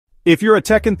If you're a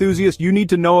tech enthusiast, you need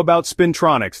to know about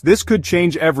Spintronics. This could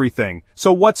change everything.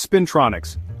 So what's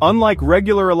Spintronics? Unlike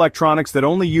regular electronics that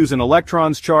only use an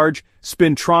electron's charge,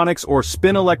 Spintronics or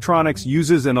spin electronics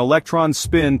uses an electron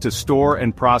spin to store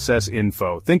and process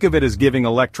info. Think of it as giving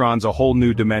electrons a whole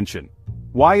new dimension.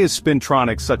 Why is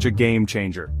Spintronics such a game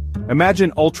changer?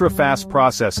 Imagine ultra-fast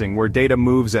processing where data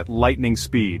moves at lightning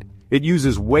speed. It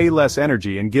uses way less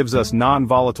energy and gives us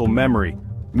non-volatile memory,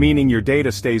 meaning your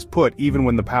data stays put even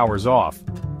when the power's off.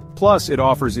 Plus, it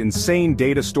offers insane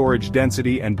data storage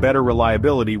density and better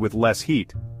reliability with less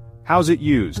heat. How's it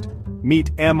used?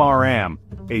 Meet MRAM,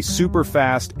 a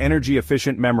super-fast,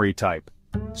 energy-efficient memory type.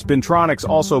 Spintronics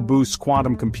also boosts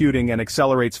quantum computing and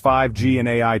accelerates 5G and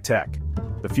AI tech.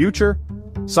 The future?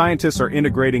 Scientists are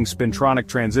integrating spintronic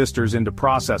transistors into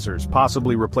processors,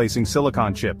 possibly replacing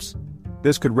silicon chips.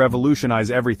 This could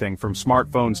revolutionize everything from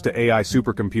smartphones to AI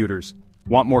supercomputers.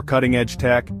 Want more cutting-edge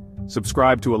tech?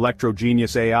 Subscribe to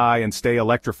ElectroGeniusAI and stay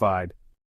electrified.